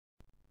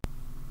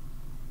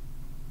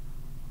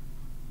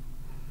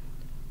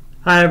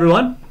Hi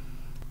everyone,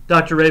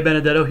 Dr. Ray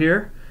Benedetto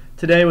here,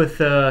 today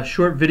with a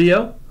short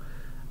video,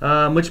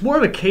 which more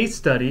of a case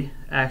study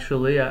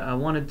actually. I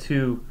wanted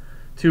to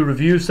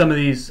review some of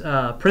these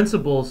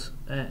principles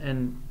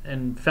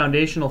and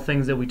foundational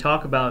things that we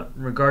talk about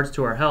in regards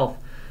to our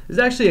health. This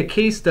is actually a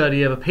case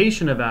study of a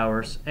patient of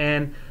ours,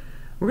 and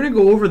we're going to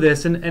go over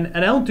this, and I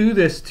don't do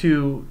this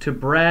to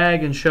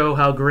brag and show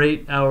how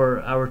great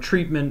our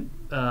treatment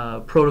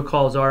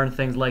protocols are and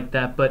things like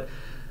that, but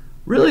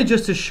really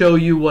just to show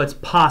you what's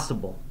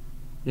possible.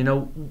 You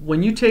know,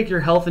 when you take your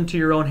health into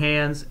your own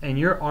hands and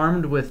you're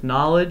armed with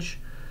knowledge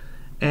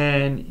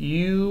and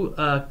you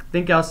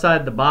think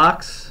outside the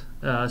box,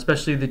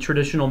 especially the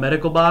traditional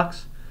medical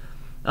box,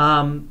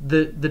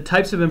 the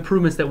types of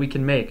improvements that we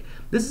can make.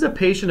 This is a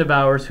patient of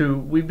ours who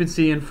we've been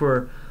seeing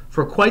for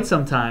quite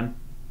some time,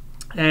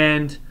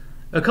 and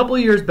a couple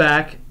of years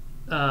back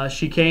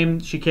she came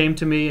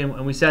to me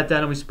and we sat down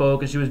and we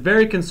spoke, and she was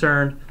very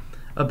concerned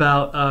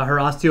about her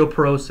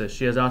osteoporosis.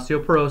 She has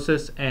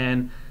osteoporosis,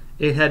 and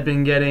it had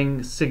been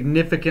getting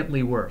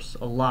significantly worse,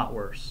 a lot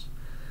worse.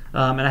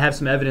 And I have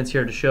some evidence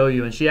here to show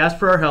you. And she asked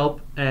for our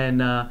help, and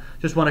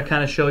just want to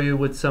kind of show you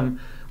with some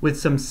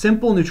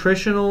simple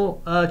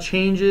nutritional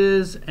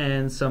changes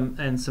and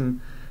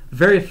some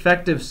very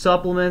effective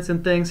supplements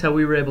and things, how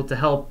we were able to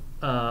help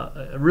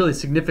a really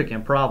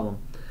significant problem.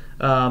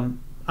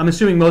 I'm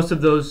assuming most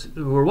of those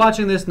who are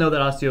watching this know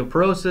that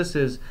osteoporosis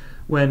is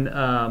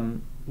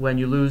when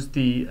you lose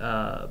the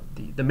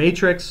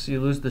matrix,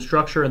 you lose the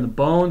structure in the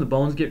bone.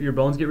 Your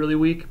bones get really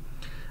weak.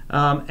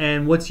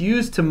 And what's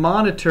used to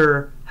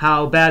monitor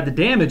how bad the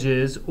damage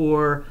is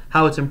or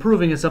how it's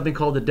improving is something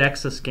called the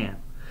DEXA scan.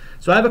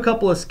 So I have a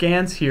couple of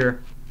scans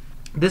here.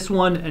 This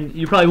one, and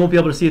you probably won't be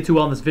able to see it too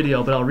well in this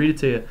video, but I'll read it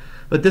to you.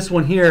 But this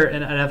one here,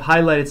 and I've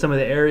highlighted some of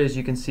the areas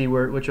you can see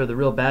which are the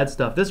real bad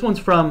stuff. This one's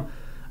from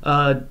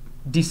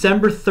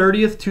December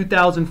 30th,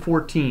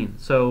 2014.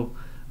 So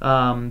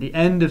the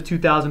end of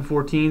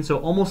 2014, so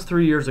almost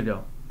 3 years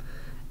ago.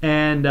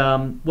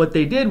 And what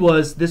they did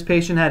was, this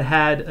patient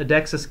had a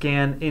DEXA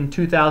scan in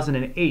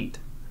 2008.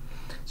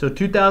 So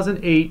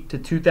 2008 to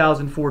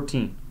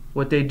 2014.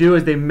 What they do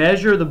is they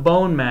measure the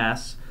bone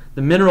mass,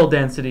 the mineral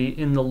density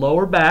in the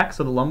lower back,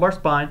 so the lumbar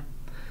spine,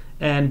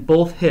 and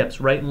both hips,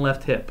 right and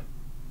left hip.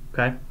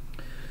 Okay?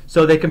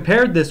 So they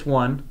compared this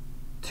one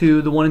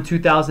to the one in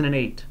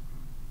 2008.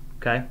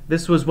 Okay?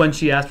 This was when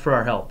she asked for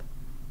our help.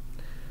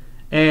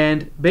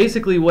 And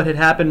basically what had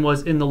happened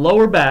was, in the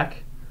lower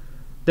back,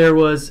 there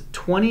was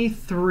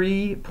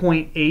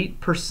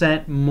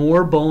 23.8%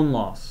 more bone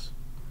loss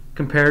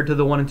compared to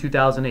the one in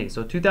 2008.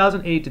 So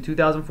 2008 to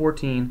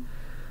 2014,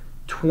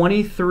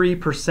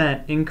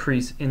 23%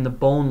 increase in the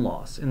bone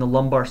loss in the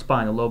lumbar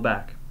spine, the low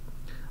back.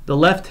 The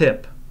left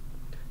hip,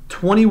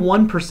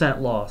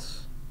 21%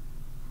 loss.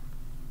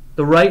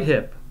 The right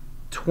hip,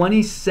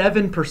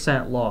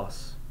 27%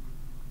 loss.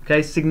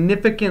 Okay,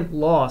 significant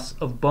loss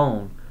of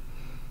bone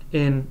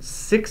in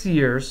 6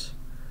 years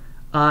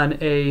on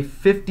a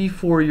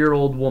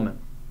 54-year-old woman.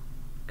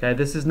 Okay,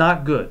 this is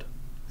not good.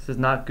 This is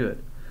not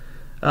good.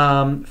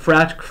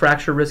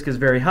 Fracture risk is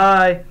very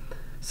high.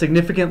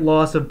 Significant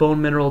loss of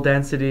bone mineral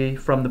density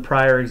from the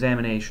prior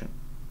examination.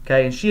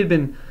 Okay, and she's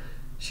been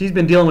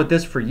dealing with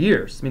this for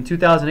years. I mean,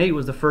 2008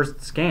 was the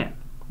first scan.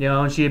 You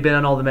know, and she had been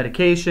on all the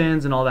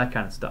medications and all that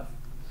kind of stuff.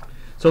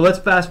 So let's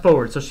fast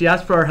forward. So she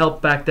asked for our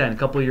help back then, a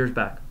couple of years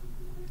back.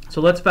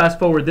 So let's fast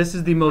forward. This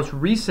is the most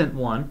recent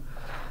one,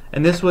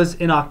 and this was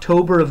in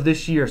October of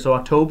this year, so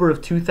October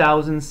of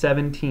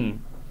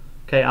 2017.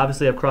 Okay,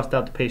 obviously I've crossed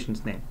out the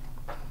patient's name.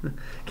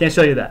 Can't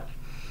show you that.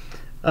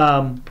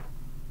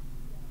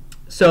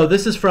 So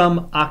this is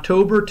from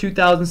October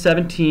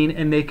 2017,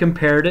 and they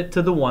compared it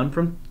to the one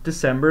from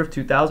December of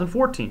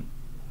 2014.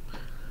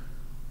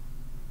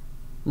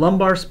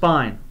 Lumbar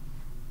spine.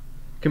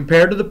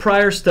 Compared to the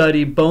prior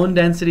study, bone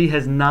density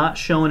has not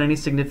shown any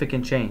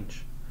significant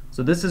change.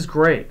 So this is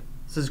great.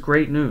 This is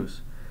great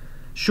news.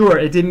 Sure,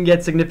 it didn't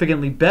get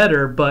significantly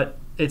better, but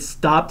it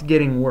stopped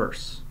getting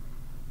worse.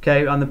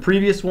 Okay, on the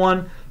previous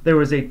one, there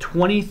was a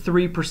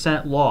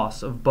 23%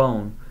 loss of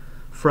bone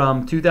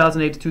from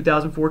 2008 to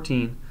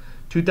 2014.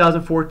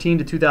 2014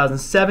 to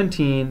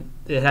 2017,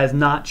 it has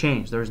not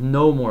changed. There's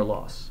no more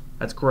loss.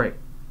 That's great.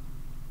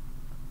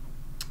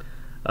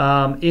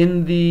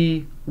 In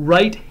the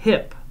right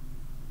hip,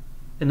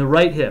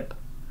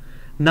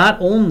 not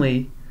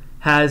only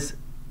has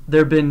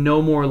there been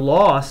no more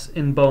loss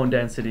in bone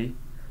density,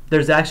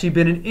 there's actually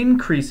been an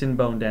increase in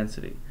bone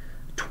density.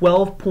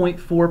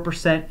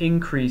 12.4%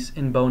 increase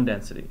in bone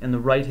density in the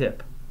right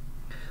hip.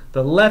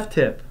 The left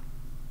hip,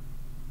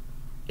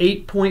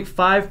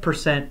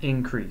 8.5%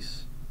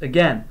 increase.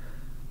 Again,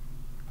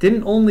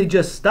 didn't only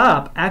just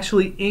stop,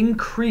 actually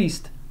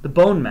increased the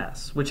bone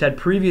mass, which had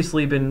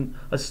previously been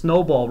a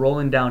snowball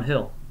rolling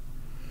downhill.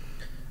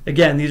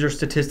 Again, these are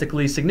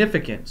statistically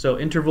significant. So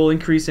interval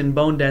increase in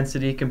bone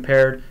density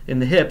compared in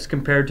the hips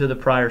compared to the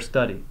prior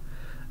study.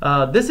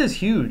 This is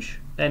huge,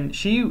 and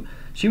she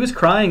she was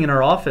crying in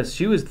our office.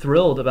 She was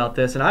thrilled about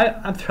this, and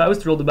I was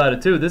thrilled about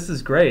it too. This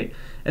is great.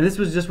 And this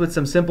was just with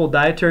some simple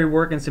dietary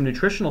work and some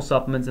nutritional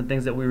supplements and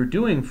things that we were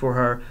doing for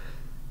her,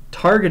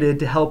 targeted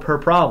to help her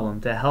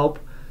problem, to help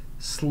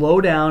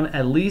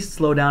at least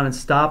slow down and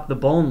stop the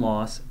bone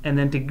loss, and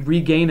then to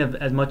regain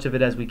as much of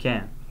it as we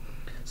can.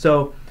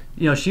 So,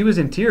 she was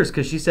in tears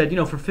because she said,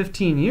 for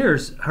 15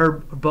 years, her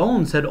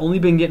bones had only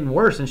been getting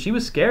worse, and she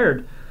was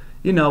scared,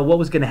 what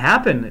was going to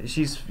happen.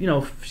 She's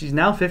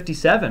now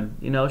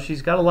 57.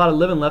 She's got a lot of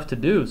living left to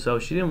do, so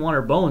she didn't want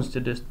her bones to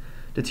just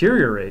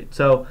deteriorate.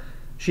 So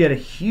she had a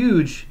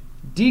huge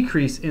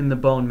decrease in the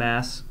bone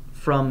mass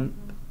from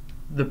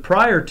the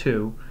prior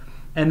two,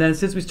 and then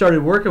since we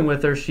started working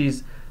with her,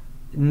 she's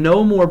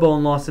no more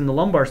bone loss in the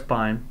lumbar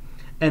spine.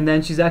 And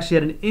then she's actually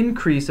had an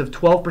increase of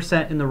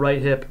 12% in the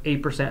right hip,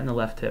 8% in the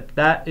left hip.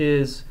 That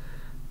is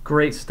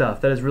great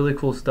stuff. That is really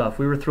cool stuff.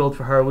 We were thrilled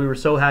for her. We were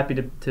so happy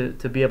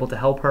to be able to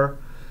help her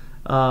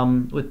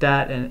with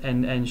that,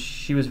 and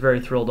she was very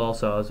thrilled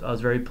also. I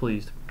was very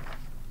pleased.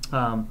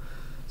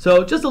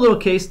 So just a little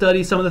case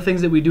study, some of the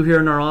things that we do here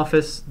in our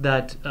office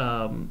that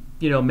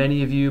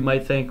many of you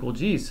might think, well,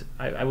 geez,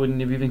 I wouldn't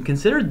have even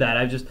considered that.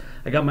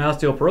 I got my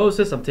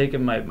osteoporosis. I'm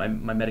taking my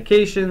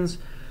medications.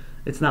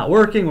 It's not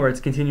working, or it's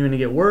continuing to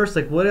get worse.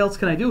 Like, what else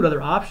can I do? What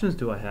other options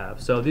do I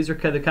have? So these are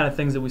the kind of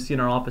things that we see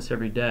in our office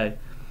every day,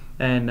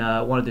 and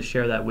wanted to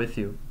share that with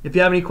you. If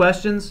you have any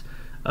questions,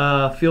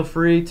 feel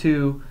free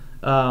to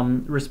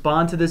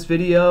respond to this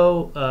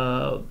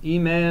video,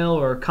 email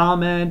or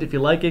comment. If you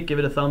like it, give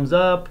it a thumbs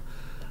up.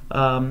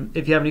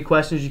 If you have any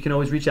questions, you can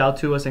always reach out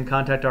to us and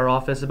contact our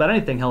office about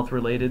anything health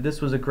related.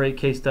 This was a great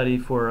case study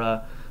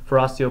for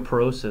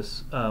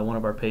osteoporosis, one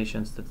of our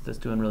patients that's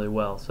doing really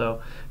well.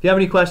 So if you have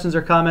any questions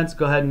or comments,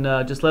 go ahead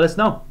and just let us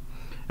know.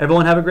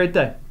 Everyone have a great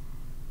day.